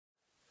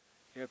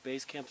Here at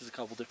Base Camp there's a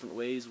couple different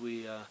ways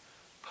we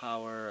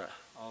power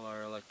all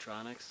our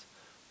electronics,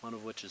 one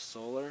of which is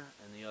solar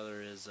and the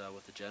other is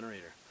with a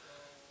generator.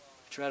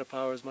 We try to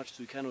power as much as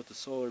we can with the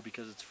solar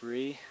because it's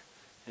free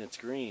and it's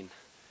green.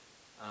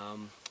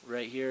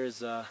 Right here is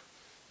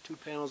two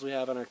panels we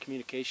have on our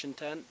communication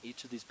tent.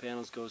 Each of these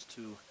panels goes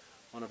to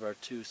one of our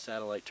two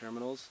satellite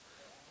terminals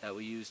that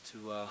we use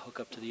to hook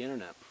up to the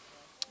internet.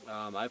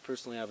 I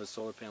personally have a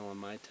solar panel in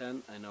my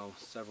tent. I know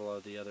several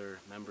of the other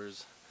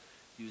members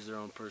use their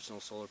own personal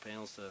solar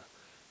panels to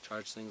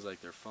charge things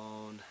like their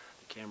phone,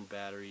 the camera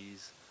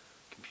batteries,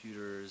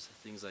 computers,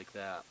 things like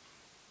that.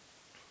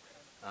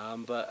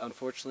 But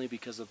unfortunately,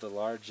 because of the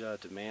large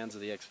demands of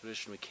the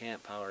expedition, we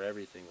can't power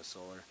everything with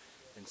solar,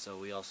 and so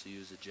we also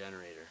use a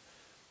generator.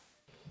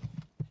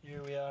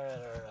 Here we are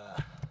at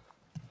our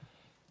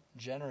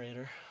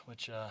generator,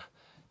 which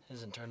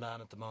isn't turned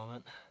on at the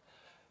moment.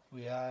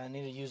 We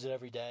need to use it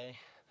every day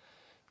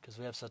because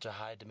we have such a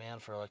high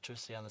demand for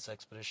electricity on this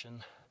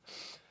expedition.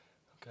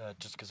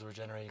 Just because we're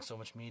generating so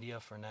much media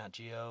for Nat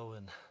Geo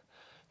and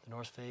the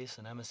North Face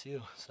and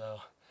MSU. So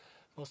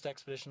most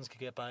expeditions could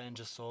get by in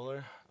just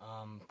solar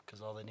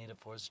because all they need it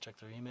for is to check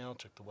their email,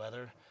 check the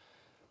weather,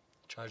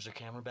 charge their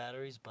camera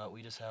batteries, but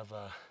we just have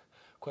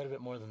quite a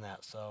bit more than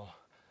that. So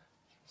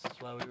this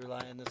is why we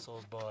rely on this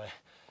old boy,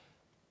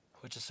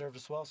 which has served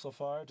us well so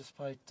far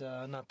despite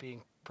not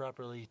being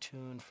properly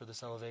tuned for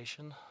this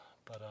elevation.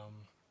 But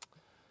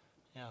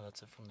yeah,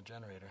 that's it from the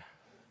generator.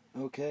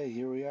 Okay,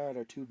 here we are at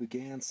our two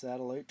Began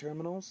satellite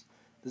terminals.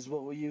 This is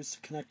what we use to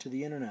connect to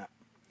the internet.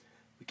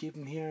 We keep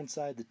them here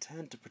inside the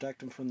tent to protect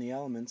them from the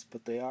elements,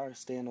 but they are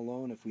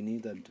standalone if we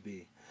need them to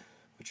be,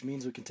 which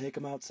means we can take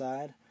them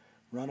outside,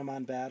 run them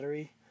on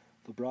battery,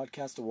 they'll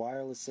broadcast a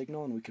wireless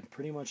signal, and we can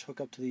pretty much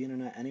hook up to the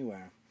internet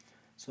anywhere.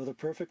 So they're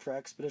perfect for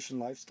expedition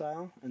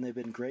lifestyle, and they've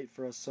been great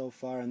for us so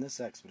far in this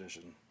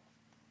expedition.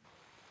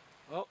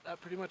 Well,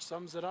 that pretty much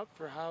sums it up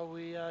for how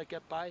we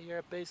get by here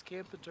at Base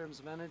Camp in terms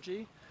of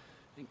energy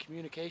and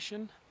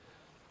communication.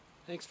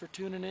 Thanks for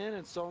tuning in,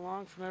 and so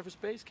long from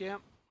Everest Base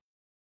Camp.